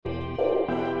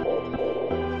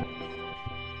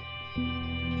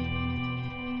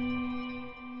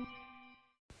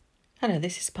Hello,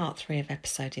 this is part 3 of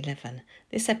episode 11.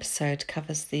 This episode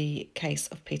covers the case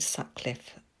of Peter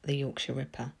Sutcliffe, the Yorkshire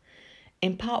Ripper.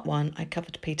 In part 1, I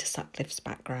covered Peter Sutcliffe's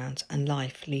background and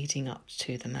life leading up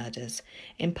to the murders.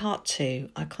 In part 2,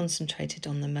 I concentrated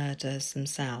on the murders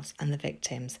themselves and the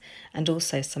victims, and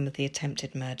also some of the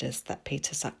attempted murders that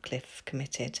Peter Sutcliffe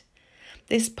committed.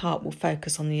 This part will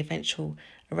focus on the eventual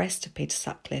arrest of Peter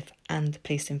Sutcliffe and the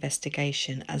police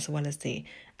investigation, as well as the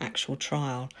actual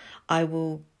trial. I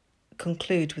will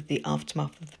conclude with the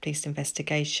aftermath of the police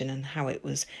investigation and how it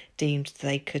was deemed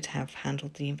they could have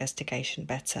handled the investigation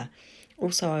better.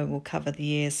 Also, I will cover the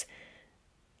years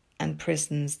and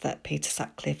prisons that Peter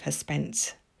Sutcliffe has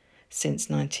spent since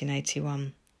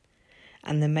 1981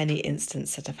 and the many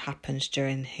incidents that have happened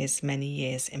during his many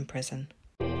years in prison.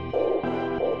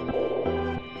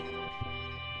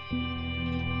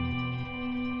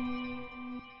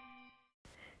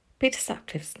 Peter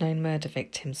Sutcliffe's known murder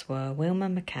victims were Wilma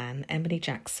McCann, Emily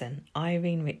Jackson,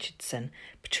 Irene Richardson,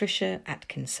 Patricia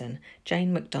Atkinson,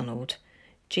 Jane MacDonald,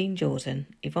 Jean Jordan,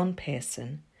 Yvonne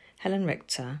Pearson, Helen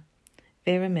Richter,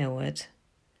 Vera Millward,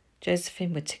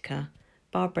 Josephine Whittaker,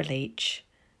 Barbara Leach,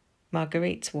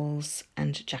 Marguerite Walls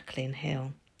and Jacqueline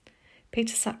Hill.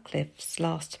 Peter Sutcliffe's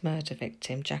last murder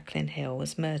victim, Jacqueline Hill,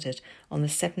 was murdered on the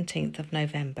 17th of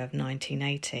November of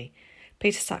 1980.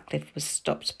 Peter Sutcliffe was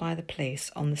stopped by the police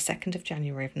on the 2nd of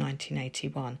January of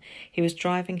 1981. He was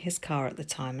driving his car at the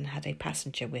time and had a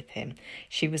passenger with him.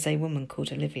 She was a woman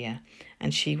called Olivia,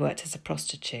 and she worked as a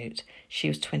prostitute. She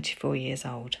was 24 years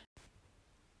old.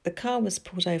 The car was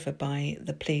pulled over by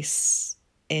the police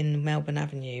in Melbourne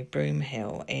Avenue,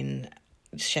 Broomhill, in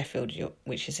Sheffield,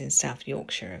 which is in South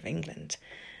Yorkshire of England.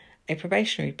 A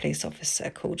probationary police officer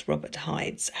called Robert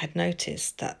Hydes had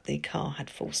noticed that the car had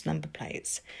false number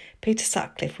plates. Peter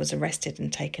Sutcliffe was arrested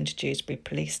and taken to Dewsbury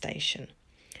Police Station.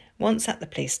 Once at the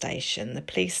police station, the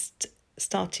police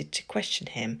started to question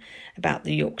him about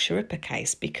the Yorkshire Ripper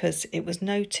case because it was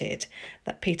noted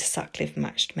that Peter Sutcliffe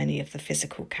matched many of the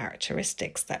physical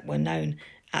characteristics that were known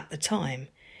at the time.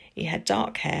 He had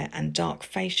dark hair and dark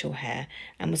facial hair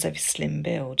and was of a slim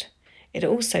build. It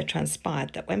also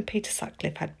transpired that when Peter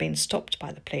Sutcliffe had been stopped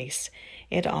by the police,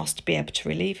 he had asked to be able to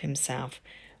relieve himself,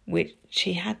 which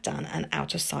he had done, and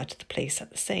out of sight of the police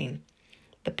at the scene.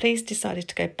 The police decided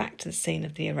to go back to the scene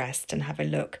of the arrest and have a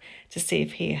look to see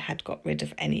if he had got rid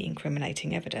of any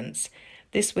incriminating evidence.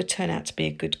 This would turn out to be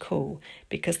a good call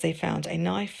because they found a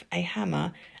knife, a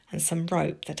hammer, and some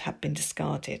rope that had been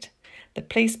discarded. The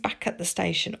police back at the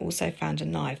station also found a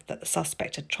knife that the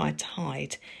suspect had tried to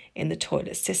hide in the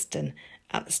toilet cistern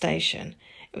at the station.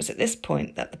 It was at this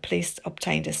point that the police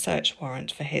obtained a search warrant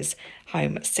for his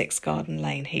home at 6 Garden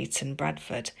Lane, Heaton,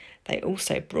 Bradford. They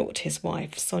also brought his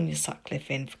wife, Sonia Sutcliffe,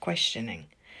 in for questioning.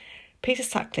 Peter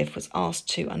Sutcliffe was asked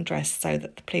to undress so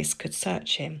that the police could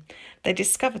search him. They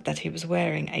discovered that he was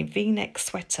wearing a V-neck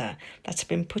sweater that had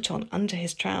been put on under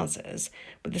his trousers,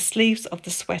 with the sleeves of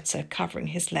the sweater covering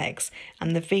his legs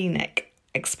and the V-neck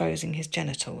exposing his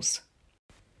genitals.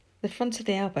 The front of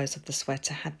the elbows of the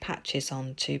sweater had patches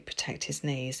on to protect his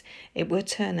knees. It would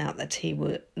turn out that he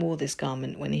wore this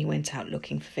garment when he went out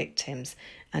looking for victims,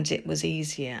 and it was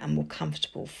easier and more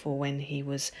comfortable for when he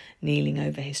was kneeling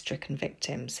over his stricken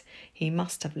victims. He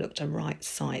must have looked a right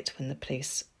sight when the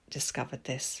police discovered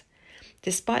this.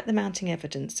 Despite the mounting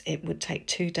evidence, it would take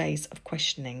 2 days of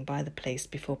questioning by the police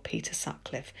before Peter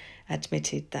Sutcliffe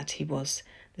admitted that he was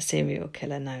the serial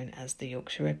killer known as the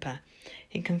Yorkshire Ripper.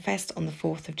 He confessed on the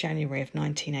 4th of January of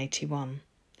 1981.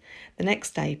 The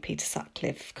next day, Peter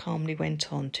Sutcliffe calmly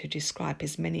went on to describe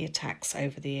his many attacks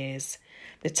over the years.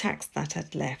 The attacks that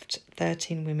had left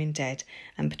 13 women dead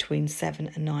and between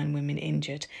 7 and 9 women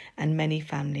injured, and many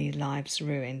family lives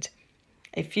ruined.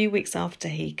 A few weeks after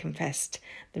he confessed,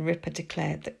 the Ripper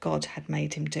declared that God had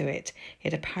made him do it. He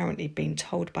had apparently been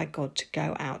told by God to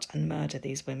go out and murder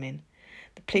these women.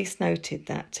 The police noted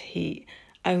that he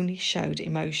only showed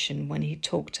emotion when he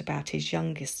talked about his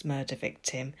youngest murder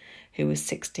victim, who was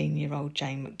 16-year-old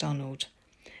Jane MacDonald.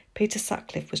 Peter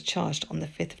Sutcliffe was charged on the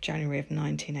 5th of January of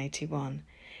 1981.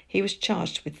 He was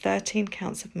charged with 13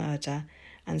 counts of murder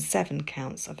and 7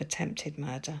 counts of attempted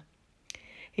murder.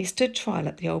 He stood trial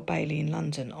at the Old Bailey in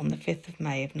London on the 5th of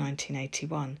May of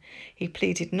 1981. He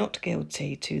pleaded not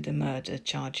guilty to the murder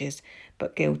charges,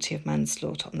 but guilty of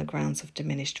manslaughter on the grounds of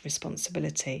diminished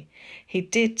responsibility. He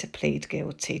did plead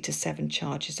guilty to 7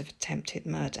 charges of attempted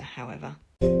murder, however.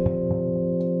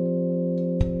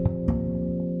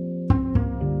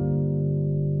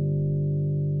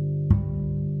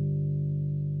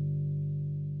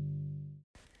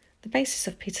 The basis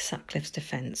of Peter Sutcliffe's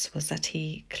defence was that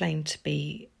he claimed to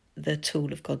be the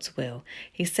tool of God's will.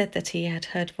 He said that he had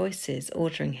heard voices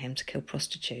ordering him to kill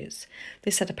prostitutes.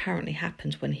 This had apparently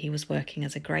happened when he was working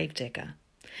as a gravedigger.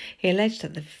 He alleged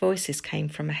that the voices came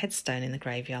from a headstone in the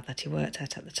graveyard that he worked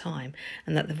at the time,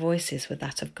 and that the voices were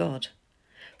that of God.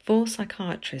 4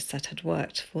 psychiatrists that had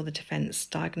worked for the defence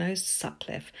diagnosed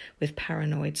Sutcliffe with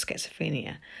paranoid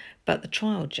schizophrenia, but the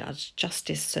trial judge,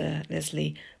 Justice Sir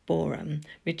Leslie Boreham,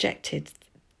 rejected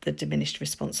the diminished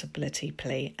responsibility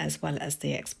plea as well as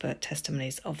the expert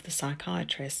testimonies of the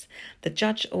psychiatrists. The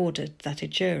judge ordered that a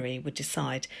jury would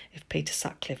decide if Peter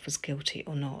Sutcliffe was guilty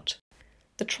or not.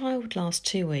 The trial would last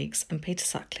 2 weeks, and Peter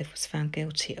Sutcliffe was found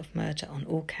guilty of murder on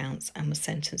all counts and was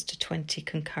sentenced to 20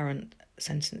 concurrent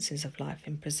sentences of life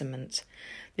imprisonment.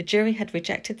 The jury had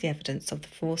rejected the evidence of the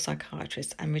 4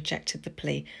 psychiatrists and rejected the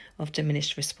plea of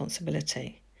diminished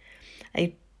responsibility.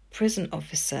 A prison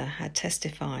officer had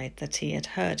testified that he had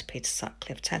heard Peter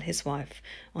Sutcliffe tell his wife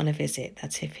on a visit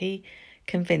that if he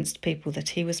convinced people that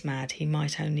he was mad, he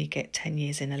might only get 10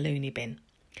 years in a loony bin.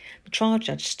 The trial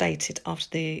judge stated after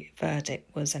the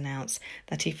verdict was announced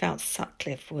that he felt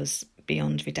Sutcliffe was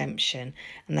beyond redemption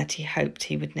and that he hoped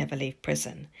he would never leave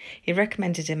prison. He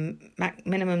recommended a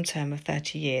minimum term of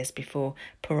 30 years before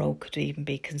parole could even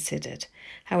be considered.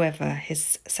 However,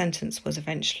 his sentence was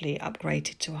eventually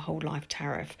upgraded to a whole life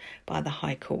tariff by the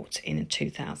High Court in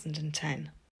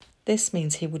 2010. This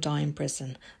means he will die in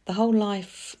prison. The whole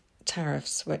life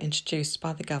tariffs were introduced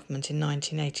by the government in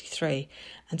 1983,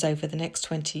 and over the next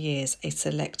 20 years a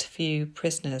select few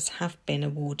prisoners have been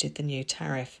awarded the new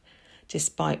tariff,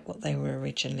 despite what they were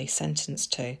originally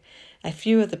sentenced to. A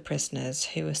few of the prisoners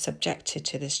who were subjected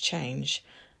to this change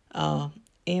are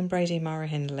Ian Brady Murray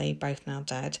Hindley, both now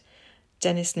dead,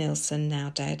 Dennis Nielsen, now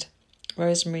dead,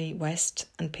 Rosemary West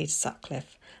and Peter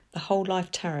Sutcliffe. The whole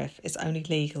life tariff is only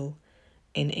legal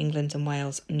in England and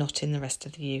Wales, not in the rest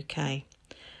of the UK.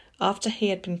 After he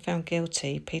had been found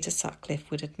guilty, Peter Sutcliffe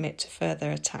would admit to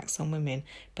further attacks on women,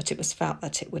 but it was felt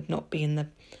that it would not be in the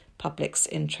public's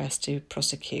interest to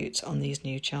prosecute on these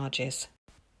new charges.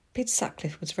 Peter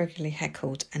Sutcliffe was regularly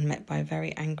heckled and met by a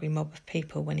very angry mob of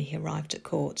people when he arrived at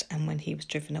court and when he was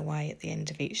driven away at the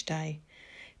end of each day.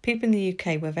 People in the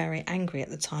UK were very angry at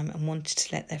the time and wanted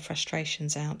to let their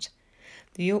frustrations out.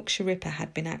 The Yorkshire Ripper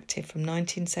had been active from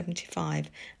 1975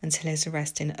 until his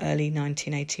arrest in early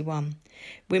 1981.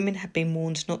 Women had been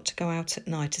warned not to go out at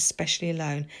night, especially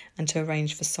alone, and to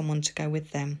arrange for someone to go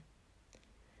with them.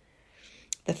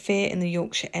 The fear in the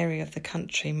Yorkshire area of the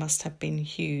country must have been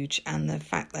huge, and the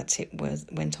fact that it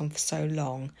went on for so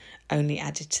long only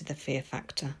added to the fear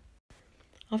factor.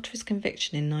 After his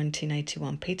conviction in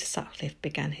 1981, Peter Sutcliffe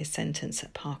began his sentence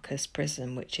at Parkhurst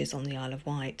Prison, which is on the Isle of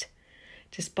Wight.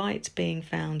 Despite being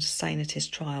found sane at his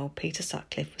trial, Peter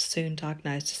Sutcliffe was soon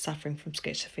diagnosed as suffering from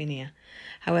schizophrenia.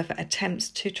 However, attempts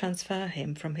to transfer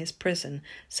him from his prison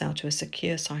cell to a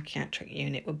secure psychiatric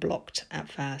unit were blocked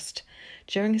at first.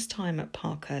 During his time at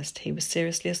Parkhurst, he was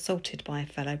seriously assaulted by a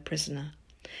fellow prisoner.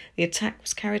 The attack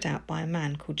was carried out by a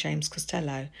man called James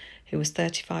Costello, who was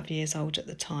 35 years old at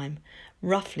the time,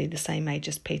 roughly the same age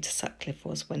as Peter Sutcliffe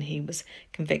was when he was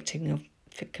convicted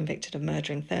of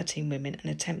murdering 13 women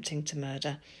and attempting to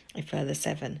murder a further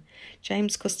 7.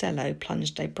 James Costello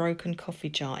plunged a broken coffee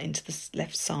jar into the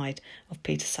left side of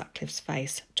Peter Sutcliffe's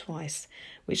face twice,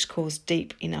 which caused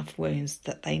deep enough wounds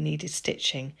that they needed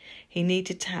stitching. He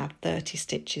needed to have 30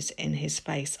 stitches in his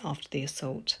face after the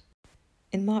assault.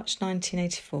 In March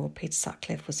 1984, Peter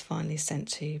Sutcliffe was finally sent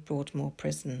to Broadmoor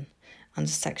Prison under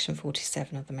Section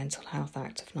 47 of the Mental Health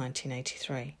Act of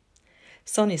 1983.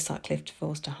 Sonia Sutcliffe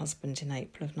divorced her husband in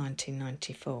April of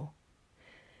 1994.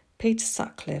 Peter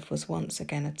Sutcliffe was once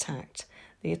again attacked.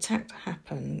 The attack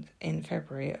happened in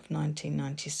February of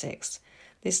 1996,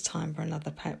 this time by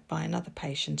another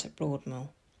patient at Broadmoor.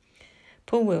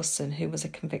 Paul Wilson, who was a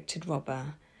convicted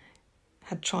robber,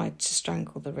 had tried to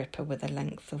strangle the Ripper with a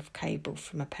length of cable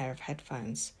from a pair of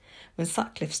headphones. When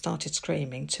Sutcliffe started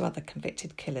screaming, 2 other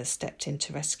convicted killers stepped in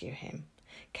to rescue him.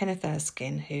 Kenneth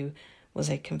Erskine, who was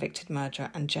a convicted murderer,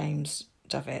 and James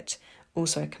Dovett,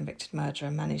 also a convicted murderer,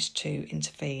 managed to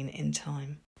intervene in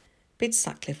time. Peter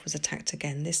Sutcliffe was attacked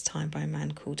again, this time by a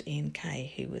man called Ian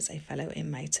Kay, who was a fellow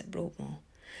inmate at Broadmoor.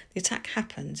 The attack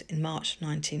happened in March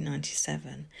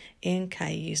 1997. Ian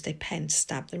Kay used a pen to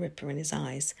stab the Ripper in his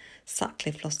eyes.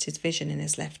 Sutcliffe lost his vision in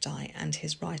his left eye, and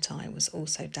his right eye was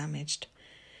also damaged.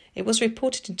 It was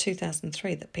reported in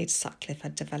 2003 that Peter Sutcliffe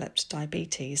had developed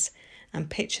diabetes, and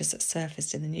pictures that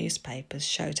surfaced in the newspapers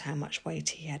showed how much weight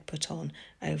he had put on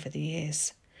over the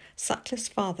years. Sutcliffe's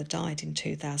father died in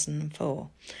 2004.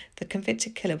 The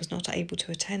convicted killer was not able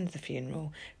to attend the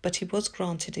funeral, but he was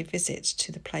granted a visit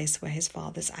to the place where his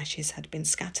father's ashes had been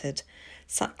scattered.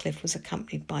 Sutcliffe was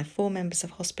accompanied by 4 members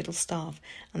of hospital staff,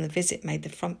 and the visit made the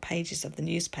front pages of the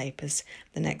newspapers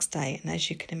the next day, and as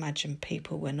you can imagine,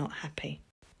 people were not happy.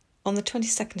 On the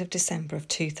 22nd of December of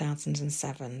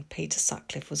 2007, Peter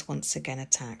Sutcliffe was once again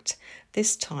attacked.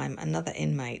 This time, another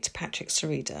inmate, Patrick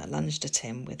Sarida, lunged at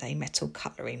him with a metal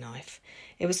cutlery knife.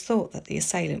 It was thought that the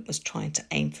assailant was trying to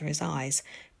aim for his eyes,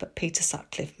 but Peter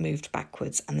Sutcliffe moved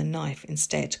backwards and the knife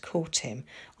instead caught him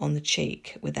on the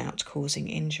cheek without causing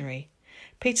injury.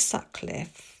 Peter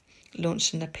Sutcliffe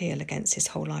launched an appeal against his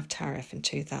whole life tariff in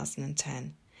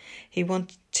 2010. He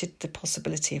wanted the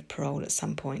possibility of parole at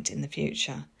some point in the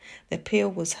future. The appeal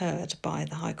was heard by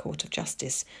the High Court of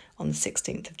Justice on the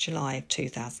 16th of July of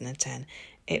 2010.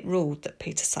 It ruled that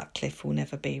Peter Sutcliffe will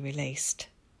never be released.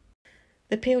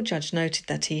 The appeal judge noted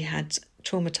that he had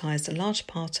traumatised a large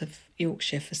part of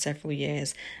Yorkshire for several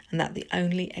years and that the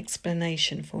only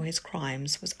explanation for his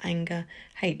crimes was anger,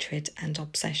 hatred and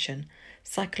obsession.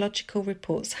 Psychological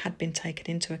reports had been taken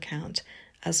into account,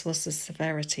 as was the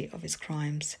severity of his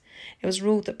crimes. It was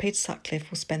ruled that Peter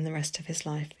Sutcliffe will spend the rest of his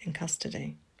life in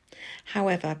custody.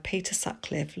 However, Peter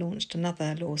Sutcliffe launched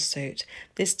another lawsuit,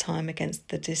 this time against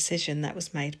the decision that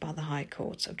was made by the High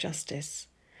Court of Justice.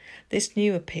 This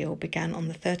new appeal began on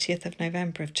the 30th of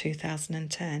November of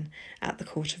 2010 at the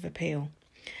Court of Appeal.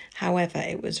 However,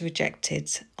 it was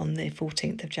rejected on the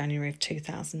 14th of January of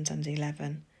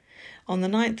 2011. On the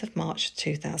 9th of March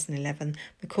 2011,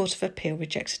 the Court of Appeal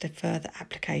rejected a further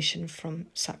application from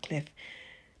Sutcliffe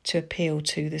to appeal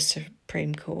to the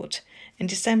Supreme Court. In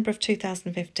December of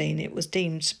 2015, it was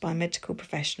deemed by medical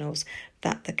professionals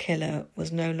that the killer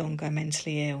was no longer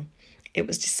mentally ill. It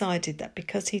was decided that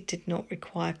because he did not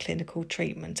require clinical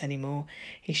treatment anymore,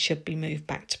 he should be moved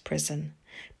back to prison.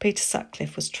 Peter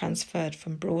Sutcliffe was transferred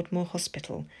from Broadmoor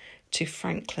Hospital to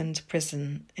Frankland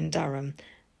Prison in Durham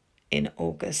in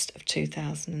August of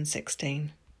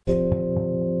 2016.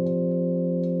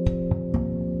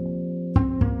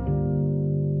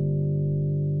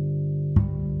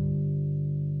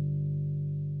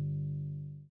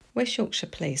 West Yorkshire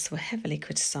Police were heavily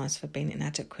criticised for being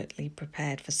inadequately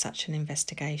prepared for such an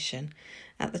investigation.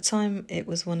 At the time, it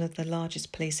was one of the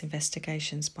largest police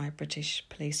investigations by a British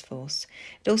police force.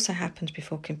 It also happened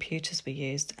before computers were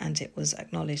used, and it was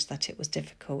acknowledged that it was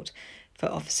difficult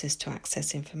for officers to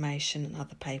access information and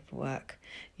other paperwork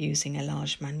using a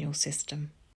large manual system.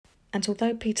 And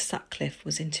although Peter Sutcliffe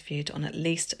was interviewed on at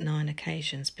least 9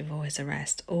 occasions before his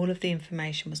arrest, all of the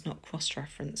information was not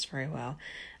cross-referenced very well,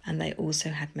 and they also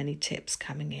had many tips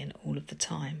coming in all of the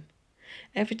time.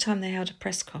 Every time they held a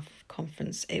press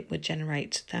conference, it would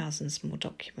generate thousands more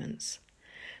documents.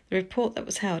 The report that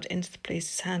was held into the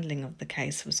police's handling of the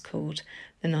case was called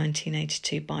the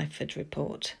 1982 Byford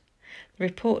Report. The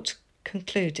report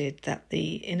concluded that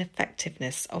the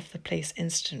ineffectiveness of the police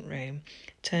incident room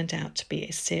turned out to be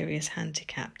a serious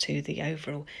handicap to the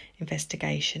overall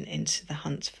investigation into the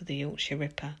hunt for the Yorkshire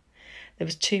Ripper. There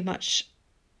was too much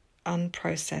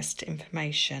unprocessed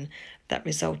information that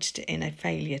resulted in a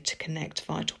failure to connect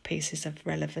vital pieces of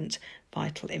relevant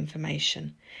vital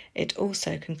information. It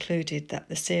also concluded that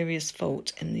the serious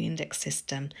fault in the index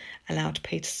system allowed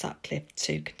Peter Sutcliffe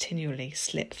to continually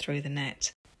slip through the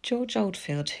net. George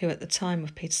Oldfield, who at the time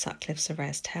of Peter Sutcliffe's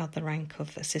arrest held the rank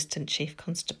of Assistant Chief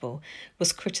Constable,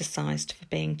 was criticised for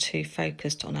being too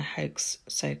focused on a hoax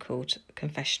so-called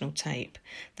confessional tape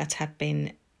that had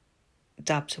been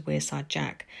dubbed Wearside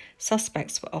Jack.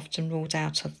 Suspects were often ruled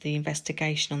out of the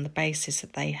investigation on the basis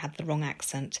that they had the wrong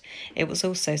accent. It was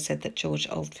also said that George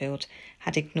Oldfield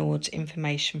had ignored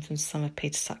information from some of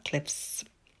Peter Sutcliffe's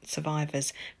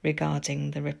survivors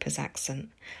regarding the Ripper's accent.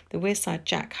 The Wearside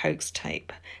Jack hoax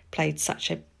tape played such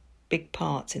a big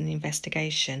part in the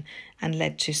investigation and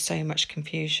led to so much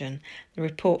confusion. The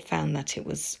report found that it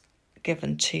was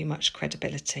given too much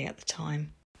credibility at the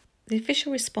time. The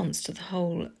official response to the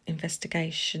whole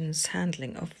investigation's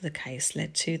handling of the case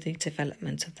led to the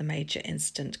development of the Major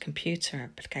Incident Computer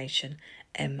Application,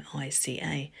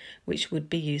 MICA, which would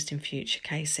be used in future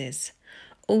cases.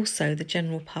 Also, the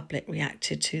general public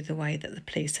reacted to the way that the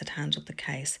police had handled the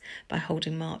case by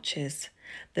holding marches.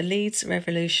 The Leeds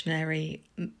Revolutionary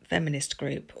Feminist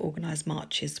Group organised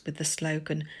marches with the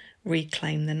slogan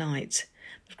 "Reclaim the Night."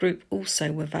 The group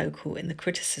also were vocal in the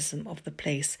criticism of the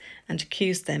police and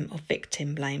accused them of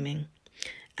victim blaming.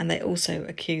 And they also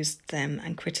accused them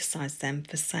and criticised them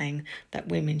for saying that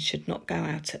women should not go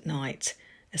out at night,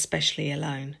 especially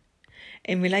alone.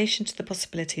 In relation to the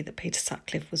possibility that Peter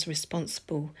Sutcliffe was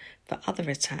responsible for other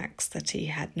attacks that he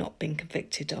had not been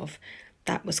convicted of,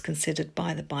 that was considered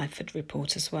by the Byford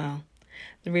report as well.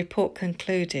 The report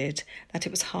concluded that it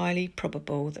was highly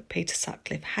probable that Peter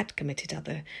Sutcliffe had committed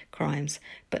other crimes,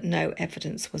 but no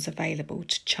evidence was available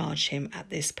to charge him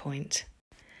at this point.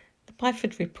 The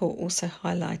Byford report also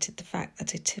highlighted the fact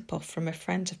that a tip-off from a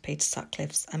friend of Peter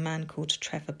Sutcliffe's, a man called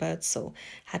Trevor Birdsall,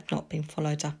 had not been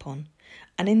followed up on.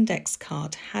 An index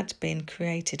card had been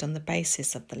created on the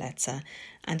basis of the letter,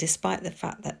 and despite the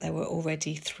fact that there were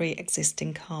already 3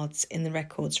 existing cards in the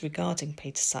records regarding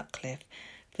Peter Sutcliffe,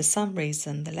 for some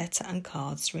reason the letter and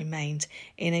cards remained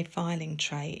in a filing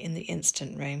tray in the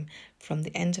incident room from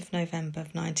the end of November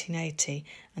of 1980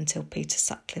 until Peter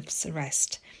Sutcliffe's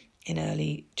arrest in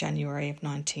early January of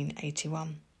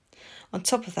 1981. On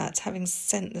top of that, having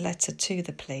sent the letter to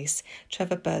the police,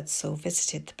 Trevor Birdsall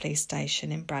visited the police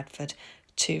station in Bradford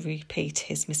to repeat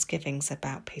his misgivings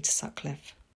about Peter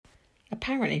Sutcliffe.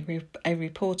 Apparently, a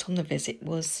report on the visit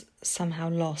was somehow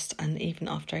lost, and even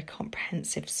after a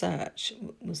comprehensive search,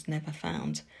 was never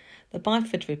found. The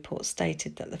Byford report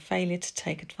stated that the failure to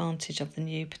take advantage of the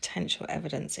new potential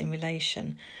evidence in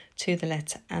relation to the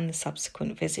letter and the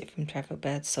subsequent visit from Trevor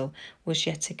Birdsall was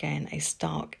yet again a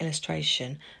stark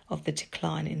illustration of the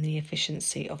decline in the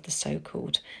efficiency of the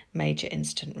so-called major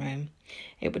incident room.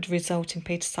 It would result in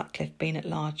Peter Sutcliffe being at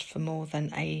large for more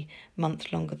than a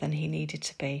month longer than he needed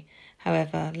to be.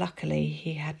 However, luckily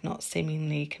he had not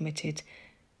seemingly committed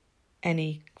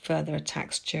any further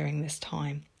attacks during this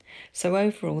time. So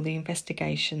overall, the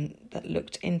investigation that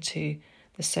looked into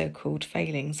the so-called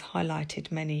failings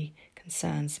highlighted many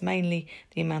concerns, mainly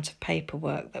the amount of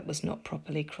paperwork that was not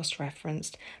properly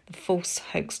cross-referenced, the false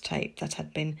hoax tape that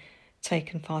had been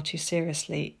taken far too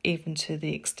seriously, even to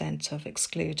the extent of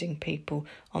excluding people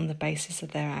on the basis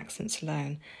of their accents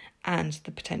alone, and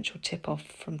the potential tip-off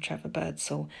from Trevor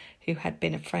Birdsall, who had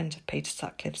been a friend of Peter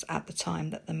Sutcliffe's at the time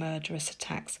that the murderous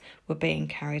attacks were being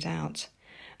carried out.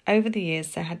 Over the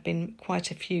years, there had been quite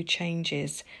a few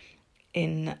changes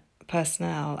in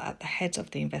personnel at the head of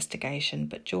the investigation,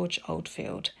 but George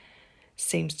Oldfield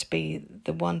seems to be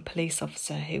the one police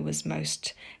officer who was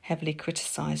most heavily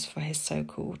criticised for his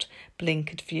so-called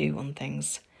blinkered view on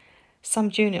things.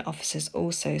 Some junior officers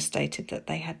also stated that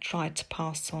they had tried to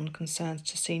pass on concerns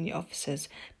to senior officers,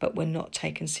 but were not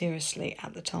taken seriously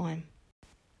at the time.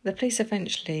 The police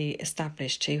eventually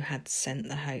established who had sent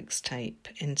the hoax tape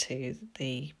into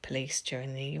the police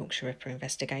during the Yorkshire Ripper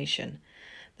investigation.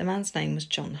 The man's name was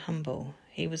John Humble.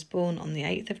 He was born on the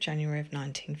 8th of January of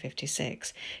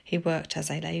 1956. He worked as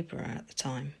a labourer at the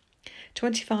time.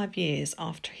 25 years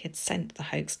after he had sent the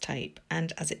hoax tape,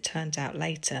 and as it turned out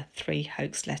later, 3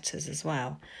 hoax letters as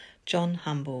well, John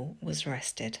Humble was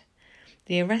arrested.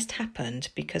 The arrest happened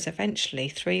because eventually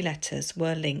 3 letters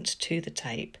were linked to the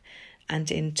tape, and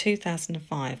in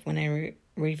 2005, when a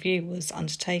review was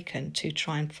undertaken to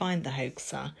try and find the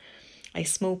hoaxer, a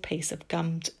small piece of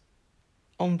gummed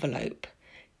envelope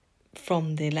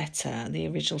from the letter, the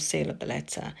original seal of the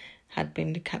letter, had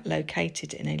been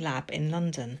located in a lab in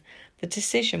London. The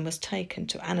decision was taken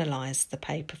to analyse the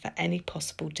paper for any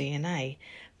possible DNA.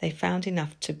 They found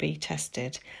enough to be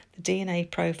tested. The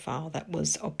DNA profile that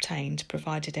was obtained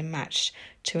provided a match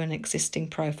to an existing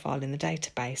profile in the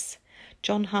database.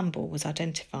 John Humble was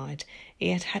identified. He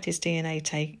had had his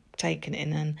DNA taken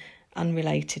in an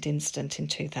unrelated incident in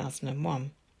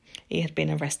 2001. He had been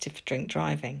arrested for drink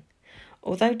driving.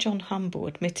 Although John Humble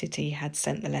admitted he had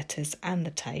sent the letters and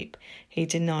the tape, he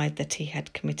denied that he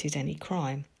had committed any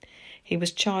crime. He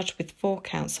was charged with 4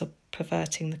 counts of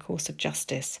perverting the course of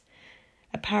justice.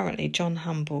 Apparently, John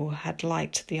Humble had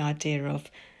liked the idea of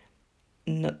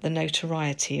the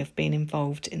notoriety of being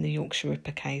involved in the Yorkshire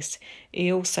Ripper case.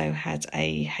 He also had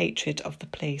a hatred of the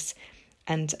police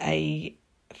and a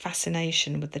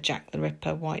fascination with the Jack the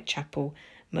Ripper Whitechapel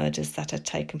murders that had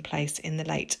taken place in the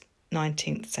late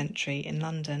 19th century in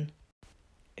London.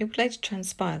 It would later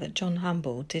transpire that John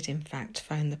Humble did in fact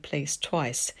phone the police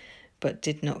twice, but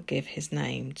did not give his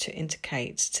name to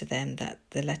indicate to them that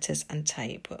the letters and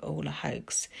tape were all a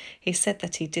hoax. He said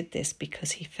that he did this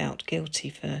because he felt guilty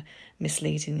for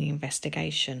misleading the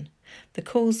investigation. The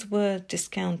calls were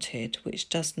discounted, which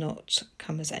does not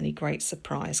come as any great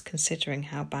surprise considering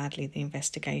how badly the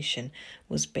investigation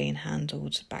was being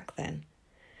handled back then.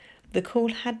 The call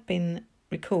had been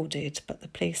recorded, but the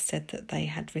police said that they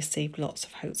had received lots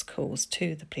of hoax calls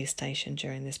to the police station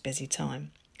during this busy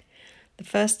time. The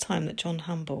first time that John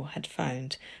Humble had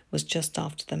phoned was just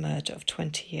after the murder of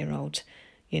 20-year-old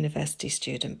university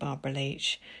student Barbara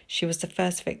Leach. She was the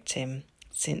first victim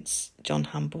since John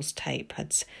Humble's tape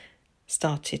had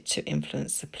started to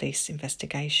influence the police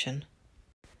investigation.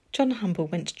 John Humble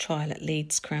went to trial at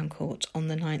Leeds Crown Court on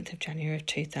the 9th of January of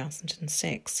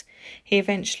 2006. He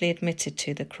eventually admitted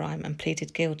to the crime and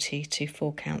pleaded guilty to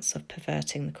 4 counts of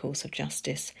perverting the course of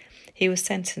justice. He was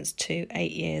sentenced to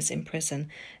 8 years in prison,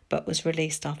 but was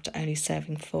released after only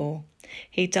serving 4.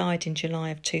 He died in July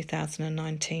of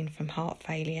 2019 from heart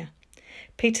failure.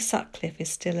 Peter Sutcliffe is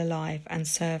still alive and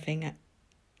serving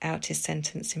out his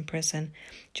sentence in prison.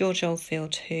 George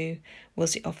Oldfield, who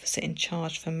was the officer in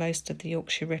charge for most of the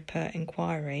Yorkshire Ripper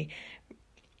inquiry,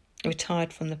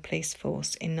 retired from the police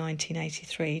force in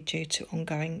 1983 due to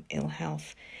ongoing ill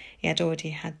health. He had already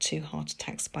had 2 heart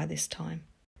attacks by this time.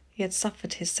 He had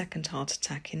suffered his second heart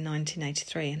attack in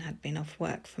 1983 and had been off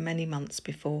work for many months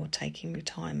before taking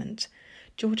retirement.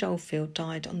 George Oldfield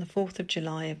died on the 4th of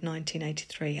July of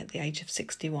 1983 at the age of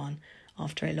 61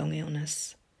 after a long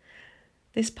illness.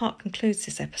 This part concludes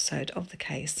this episode of the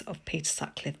case of Peter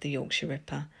Sutcliffe, the Yorkshire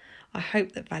Ripper. I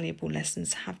hope that valuable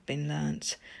lessons have been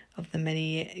learnt of the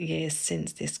many years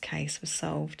since this case was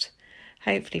solved.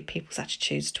 Hopefully people's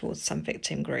attitudes towards some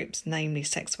victim groups, namely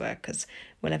sex workers,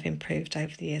 will have improved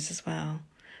over the years as well.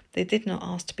 They did not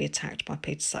ask to be attacked by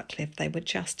Peter Sutcliffe. They were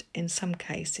just, in some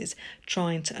cases,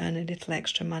 trying to earn a little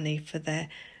extra money for their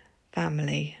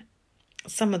family.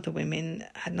 Some of the women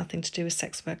had nothing to do with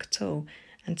sex work at all,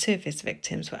 and 2 of his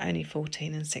victims were only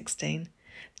 14 and 16.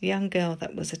 The young girl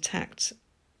that was attacked,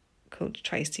 called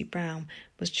Tracy Brown,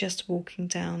 was just walking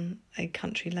down a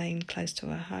country lane close to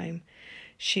her home.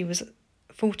 She was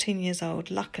 14 years old.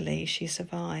 Luckily, she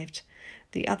survived.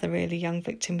 The other really young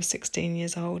victim was 16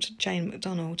 years old, Jane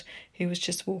MacDonald, who was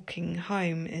just walking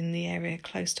home in the area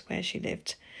close to where she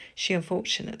lived. She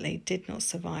unfortunately did not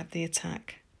survive the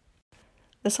attack.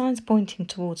 The signs pointing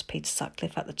towards Peter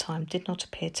Sutcliffe at the time did not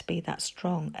appear to be that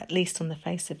strong, at least on the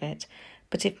face of it,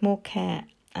 but if more care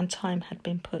and time had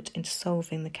been put into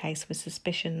solving the case with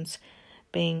suspicions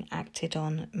being acted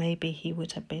on, maybe he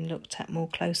would have been looked at more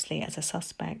closely as a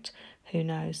suspect. Who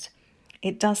knows?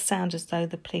 It does sound as though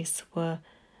the police were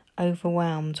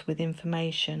overwhelmed with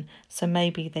information, so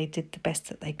maybe they did the best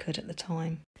that they could at the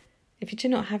time. If you do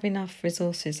not have enough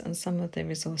resources, and some of the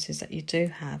resources that you do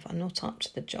have are not up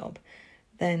to the job,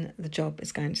 then the job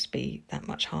is going to be that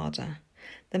much harder.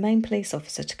 The main police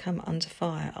officer to come under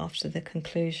fire after the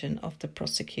conclusion of the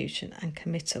prosecution and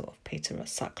committal of Peter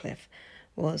Sutcliffe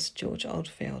was George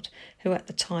Oldfield, who at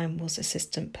the time was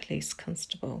Assistant Police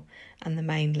Constable and the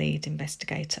main lead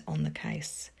investigator on the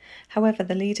case. However,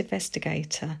 the lead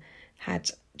investigator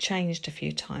had changed a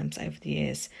few times over the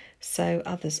years, so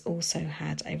others also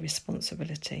had a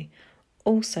responsibility.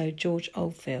 Also, George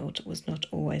Oldfield was not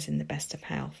always in the best of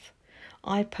health.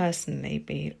 I personally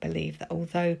believe that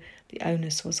although the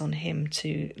onus was on him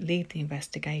to lead the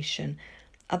investigation,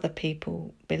 other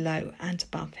people below and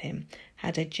above him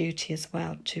had a duty as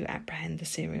well to apprehend the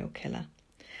serial killer.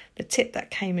 The tip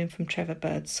that came in from Trevor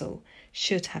Birdsall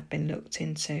should have been looked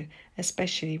into,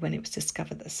 especially when it was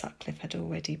discovered that Sutcliffe had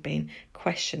already been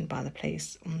questioned by the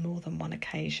police on more than one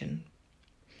occasion.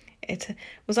 It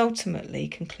was ultimately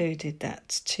concluded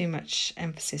that too much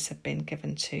emphasis had been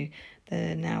given to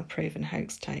the now proven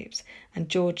hoax tapes, and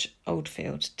George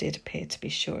Oldfield did appear to be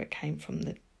sure it came from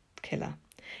the killer,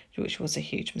 which was a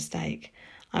huge mistake.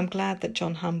 I'm glad that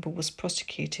John Humble was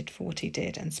prosecuted for what he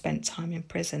did and spent time in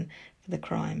prison for the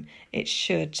crime. It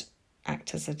should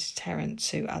act as a deterrent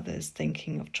to others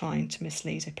thinking of trying to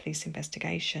mislead a police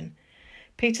investigation.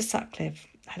 Peter Sutcliffe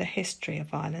had a history of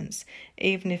violence.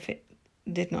 Even if it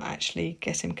did not actually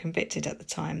get him convicted at the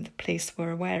time, the police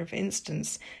were aware of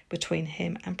incidents between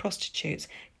him and prostitutes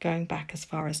going back as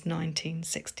far as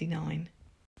 1969.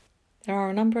 There are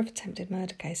a number of attempted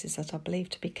murder cases that are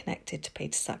believed to be connected to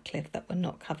Peter Sutcliffe that were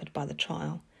not covered by the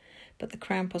trial, but the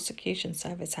Crown Prosecution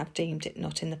Service have deemed it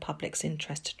not in the public's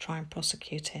interest to try and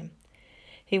prosecute him.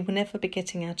 He will never be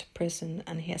getting out of prison,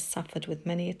 and he has suffered with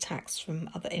many attacks from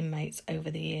other inmates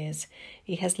over the years.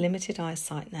 He has limited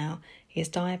eyesight now, he is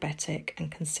diabetic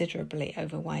and considerably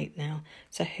overweight now,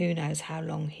 so who knows how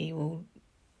long he will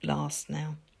last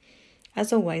now.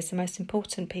 As always, the most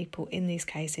important people in these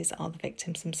cases are the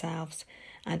victims themselves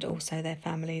and also their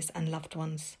families and loved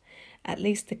ones. At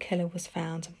least the killer was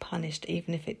found and punished,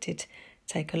 even if it did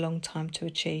take a long time to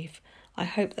achieve. I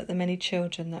hope that the many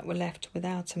children that were left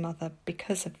without a mother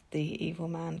because of the evil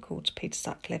man called Peter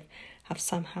Sutcliffe have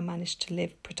somehow managed to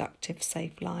live productive,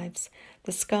 safe lives.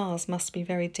 The scars must be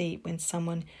very deep when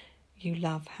someone you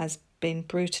love has been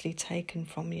brutally taken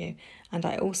from you, and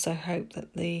I also hope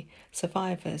that the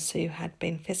survivors who had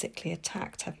been physically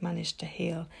attacked have managed to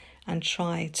heal and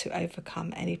try to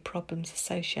overcome any problems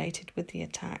associated with the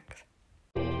attack.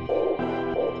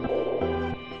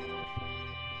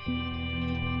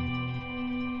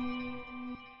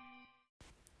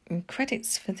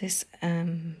 credits for this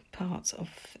part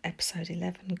of episode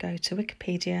 11 go to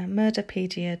Wikipedia,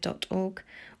 murderpedia.org,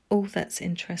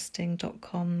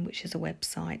 allthat'sinteresting.com, which is a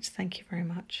website. Thank you very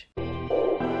much.